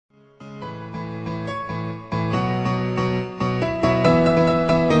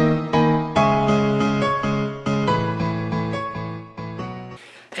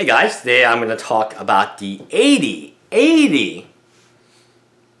Hey guys, today I'm going to talk about the 80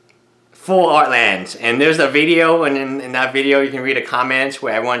 full art lands. And there's a video, and in that video you can read the comments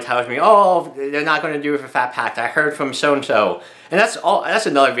where everyone tells me, oh, they're not going to do it for Fatpack. I heard from so-and-so. And that's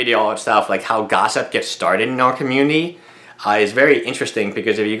another video all itself, like how gossip gets started in our community. Is very interesting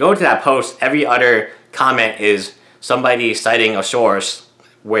because if you go to that post, every other comment is somebody citing a source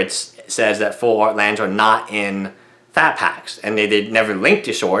which says that full art lands are not in Fatpacks, and they never linked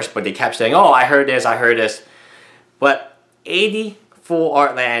the source, but they kept saying, oh, I heard this. But 80 full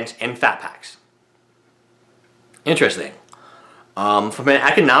art lands in Fatpacks. Interesting. From an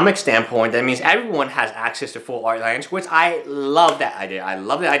economic standpoint, that means everyone has access to full art lands, which I love that idea. I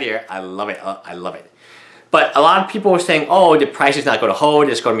love the idea. I love it. I love it. But a lot of people were saying, oh, the price is not going to hold.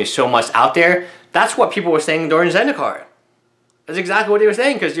 There's going to be so much out there. That's what people were saying during Zendikar. That's exactly what they were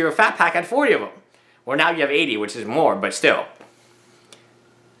saying, because your Fatpack had 40 of them. Well, now you have 80, which is more, but still.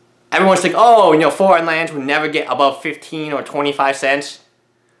 Everyone's like, oh, full art lands would never get above 15 or 25 cents.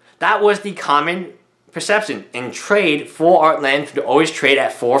 That was the common perception. In trade, full art lands would always trade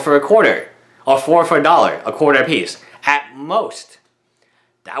at 4 for a quarter, or 4 for $1, a quarter a piece, at most.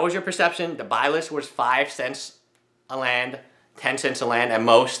 That was your perception. The buy list was 5 cents a land, 10 cents a land at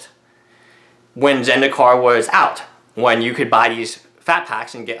most, when Zendikar was out, when you could buy these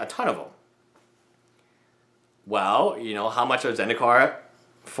Fatpacks and get a ton of them. Well, how much are Zendikar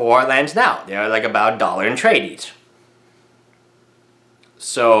full art lands now? They're like about $1 in trade each.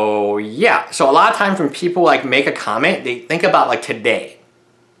 So yeah, so a lot of times when people make a comment, they think about today.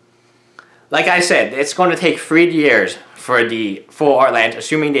 Like I said, it's going to take 3 years for the full art lands,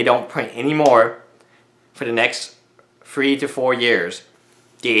 assuming they don't print any more for the next 3 to 4 years.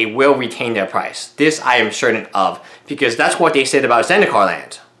 They will retain their price. This I am certain of, because that's what they said about Zendikar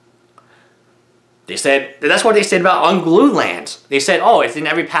lands. That's what they said about unglued lands. They said, oh, it's in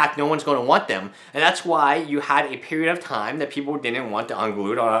every pack, no one's going to want them. And that's why you had a period of time that people didn't want the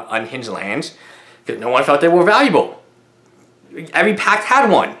unglued or unhinged lands, because no one felt they were valuable. Every pack had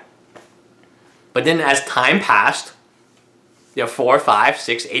one. But then as time passed, they're $4, $5,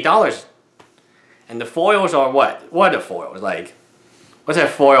 $6, $8. And the foils are what? What are the foils? What's a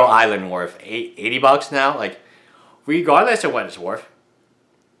foil island worth? 80 bucks now? Regardless of what it's worth.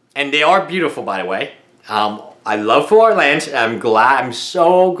 And they are beautiful, by the way. I love full art lands. I'm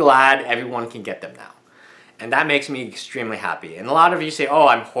so glad everyone can get them now. And that makes me extremely happy. And a lot of you say, oh,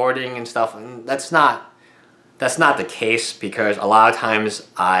 I'm hoarding and stuff. And that's not the case, because a lot of times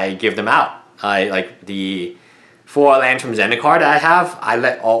I give them out. Like the full art lands from Zendikar that I have, I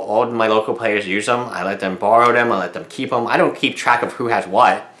let all my local players use them. I let them borrow them. I let them keep them. I don't keep track of who has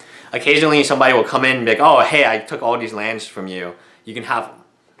what. Occasionally somebody will come in and be like, oh, hey, I took all these lands from you. You can have them.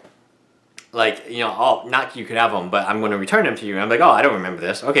 Oh, not you could have them, but I'm going to return them to you. And I'm like, oh, I don't remember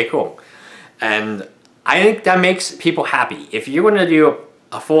this. Okay, cool. And I think that makes people happy. If you're going to do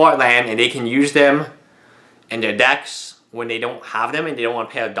a full art land and they can use them in their decks when they don't have them and they don't want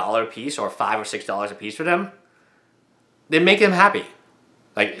to pay $1 a piece or $5 or $6 a piece for them, then make them happy.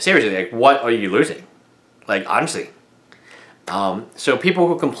 Seriously, what are you losing? Honestly. So people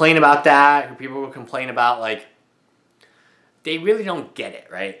who complain about that, people who complain about, they really don't get it,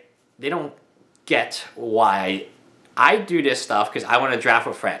 right? They don't get why I do this stuff, because I want to draft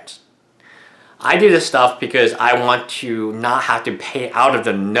with friends. I do this stuff because I want to not have to pay out of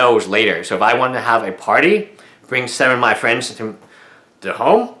the nose later. So if I want to have a party, bring 7 of my friends to the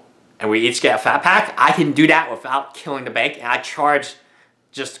home, and we each get a Fatpack, I can do that without killing the bank, and I charge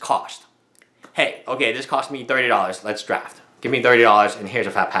just cost. Hey, okay, this cost me $30, let's draft. Give me $30 and here's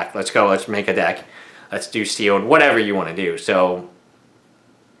a Fatpack. Let's go, let's make a deck. Let's do sealed, whatever you want to do. So,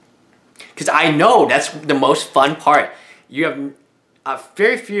 because I know that's the most fun part. You have,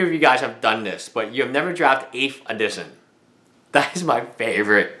 very few of you guys have done this, but you have never drafted 8th edition. That is my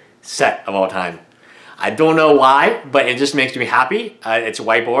favorite set of all time. I don't know why, but it just makes me happy. It's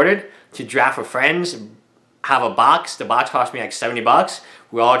whiteboarded to draft with friends, have a box. The box cost me 70 bucks.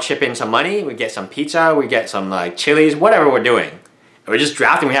 We all chip in some money. We get some pizza. We get some chilies, whatever we're doing. And we're just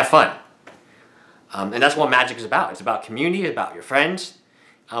drafting. We have fun. And that's what Magic is about. It's about community. It's about your friends.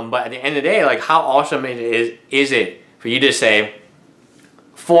 But at the end of the day, how awesome is it for you to say,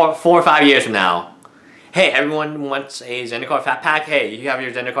 4 or 5 years from now, hey, everyone wants a Zendikar Fatpack. Hey, you have your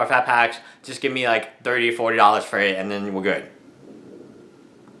Zendikar Fatpacks. Just give me $30 or $40 for it, and then we're good.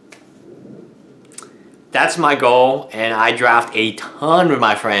 That's my goal, and I draft a ton with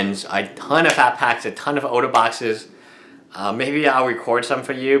my friends. A ton of Fatpacks, a ton of Oda boxes. Maybe I'll record some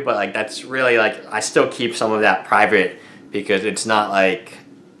for you, but that's really I still keep some of that private, because it's not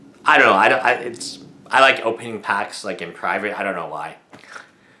I don't know. I like opening packs in private. I don't know why.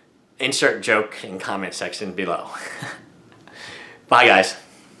 insert joke in comment section below. Bye guys.